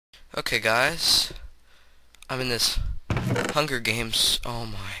Okay, guys, I'm in this Hunger Games, oh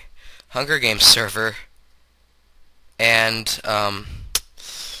my, Hunger Games server, and, I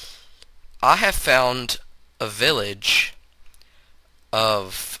have found a village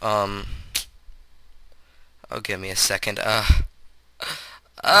of, oh, give me a second,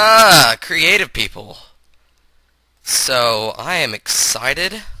 creative people. So, I am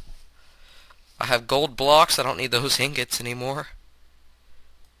excited. I have gold blocks, I don't need those ingots anymore.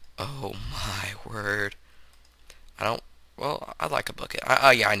 Oh my word. I don't, well, I'd like a bucket.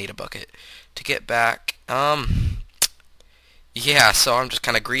 Yeah, I need a bucket to get back. Yeah, so I'm just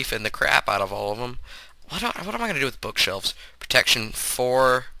kind of griefing the crap out of all of them. What am I going to do with bookshelves? Protection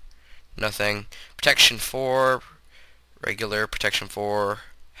 4, nothing. Protection 4, regular. Protection 4,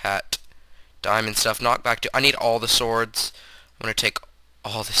 hat, diamond stuff. Knockback 2. I need all the swords. I'm going to take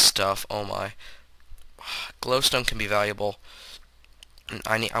all this stuff. Oh my. Glowstone can be valuable.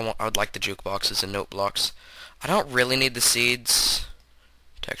 I would like the jukeboxes and note blocks. I don't really need the seeds.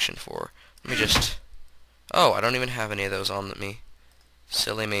 Protection 4. Let me just... Oh, I don't even have any of those on me.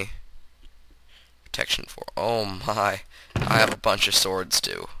 Silly me. Protection 4. Oh my. I have a bunch of swords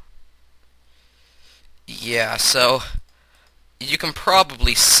too. Yeah, so you can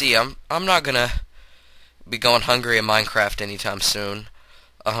probably see I'm not gonna be going hungry in Minecraft anytime soon.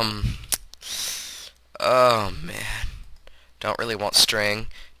 Oh man. Don't really want string.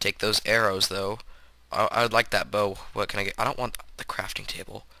 Take those arrows though. I would like that bow. What can I get? I don't want the crafting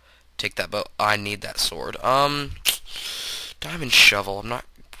table. Take that bow. I need that sword. Diamond shovel. I'm not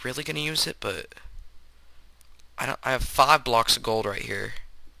really gonna use it, but I have 5 blocks of gold right here.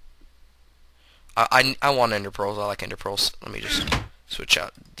 I want ender pearls. I like ender pearls. Let me just switch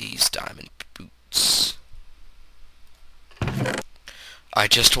out these diamond boots. I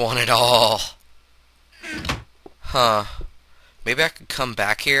just want it all. Huh. Maybe I could come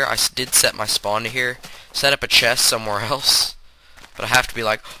back here. I did set my spawn to here. Set up a chest somewhere else. But I have to be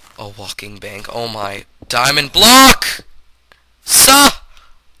like a walking bank. Oh my. Diamond block! Suh!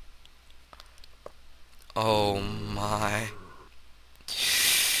 Oh my.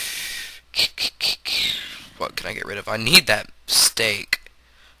 What can I get rid of? I need that steak.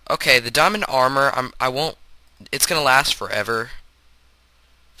 Okay, the diamond armor, I won't... It's gonna last forever.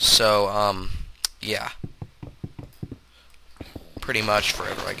 So, yeah. Pretty much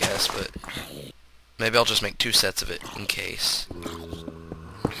forever, I guess, but maybe I'll just make 2 sets of it in case.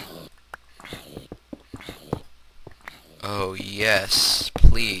 Oh, yes,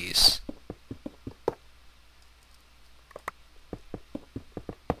 please.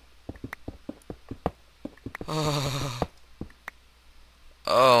 Oh,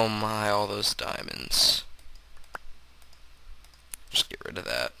 oh my, all those diamonds. Just get rid of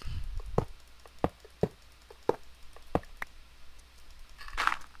that.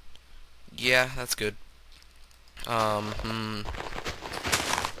 Yeah, that's good. I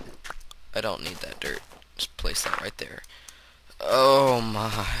don't need that dirt. Just place that right there. Oh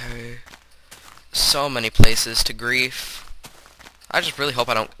my. So many places to grief. I just really hope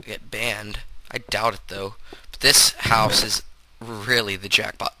I don't get banned. I doubt it though. But this house is really the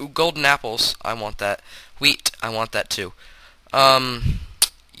jackpot. Ooh, golden apples. I want that. Wheat. I want that too.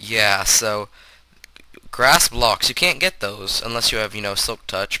 Yeah, so grass blocks. You can't get those unless you have, you know, silk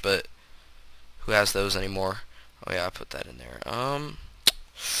touch, but who has those anymore? Oh yeah, I put that in there.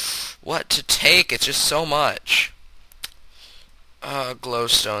 What to take? It's just so much.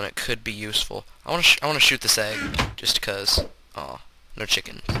 Glowstone. It could be useful. I wanna shoot this egg just 'cause. Oh, no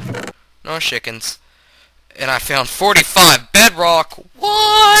chickens. No chickens. And I found 45 bedrock.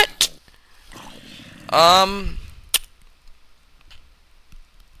 What?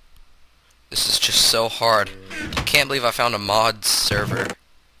 This is just so hard. I can't believe I found a mod server.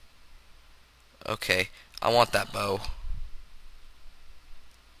 Okay, I want that bow.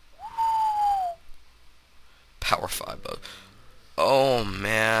 Power 5 bow. Oh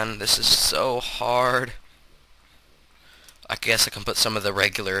man, this is so hard. I guess I can put some of the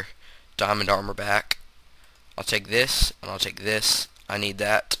regular diamond armor back. I'll take this, and I'll take this. I need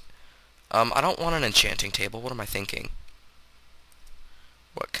that. I don't want an enchanting table. What am I thinking?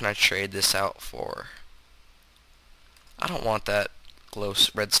 What can I trade this out for? I don't want that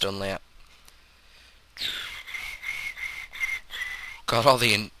redstone lamp. Got all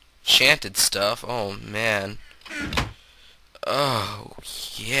the enchanted stuff. Oh man. Oh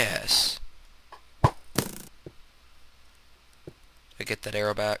yes. I get that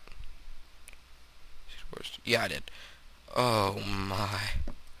arrow back. Yeah, I did. Oh my.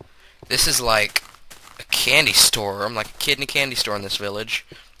 This is like a candy store. I'm like a kid in a candy store in this village.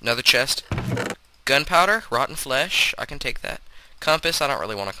 Another chest. Gunpowder, rotten flesh. I can take that. Compass? I don't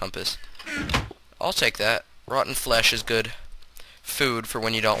really want a compass. I'll take that. Rotten flesh is good food for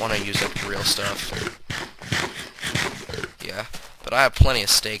when you don't want to use up real stuff. Yeah, but I have plenty of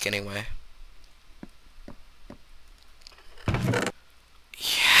steak anyway.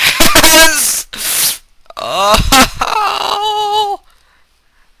 Yes! Oh!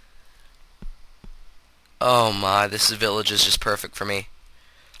 Oh my, this village is just perfect for me.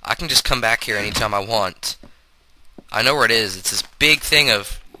 I can just come back here anytime I want. I know where it is. It's this big thing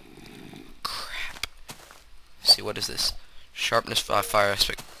of crap. Let's see, what is this? Sharpness 5, fire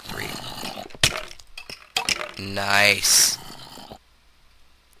aspect 3. Nice.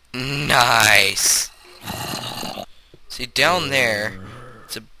 Nice. See, down there,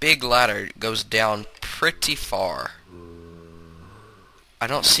 it's a big ladder. It goes down pretty far. I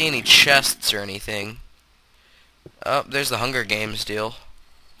don't see any chests or anything. Oh, there's the Hunger Games deal.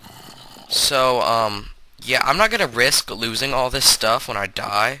 So, yeah, I'm not gonna risk losing all this stuff when I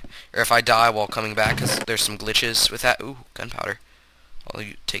die, or if I die while coming back, because there's some glitches with that. Ooh, gunpowder. I'll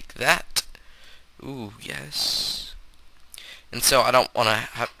take that. Ooh, yes. And so I don't wanna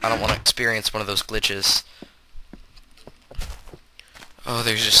experience one of those glitches. Oh,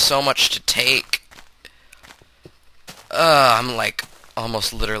 there's just so much to take. I'm like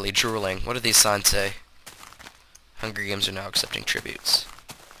almost literally drooling. What do these signs say? Hunger Games are now accepting tributes.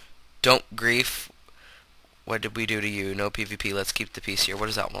 Don't grief. What did we do to you? No PvP. Let's keep the peace here. What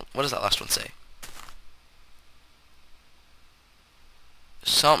does that one? What does that last one say?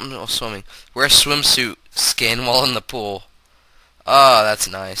 Something while swimming. Wear a swimsuit. Skin while in the pool. Oh, that's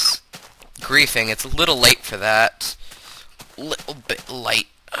nice. Griefing. It's a little late for that. Little bit late.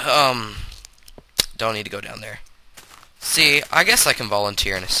 Don't need to go down there. See, I guess I can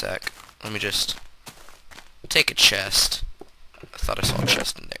volunteer in a sec. Let me just take a chest. I thought I saw a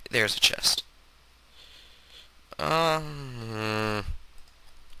chest in there. There's a chest. I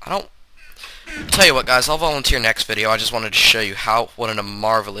don't... Tell you what, guys, I'll volunteer next video. I just wanted to show you what a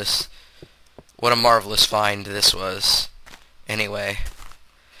marvelous find this was. Anyway,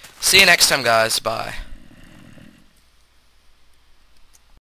 see you next time, guys. Bye.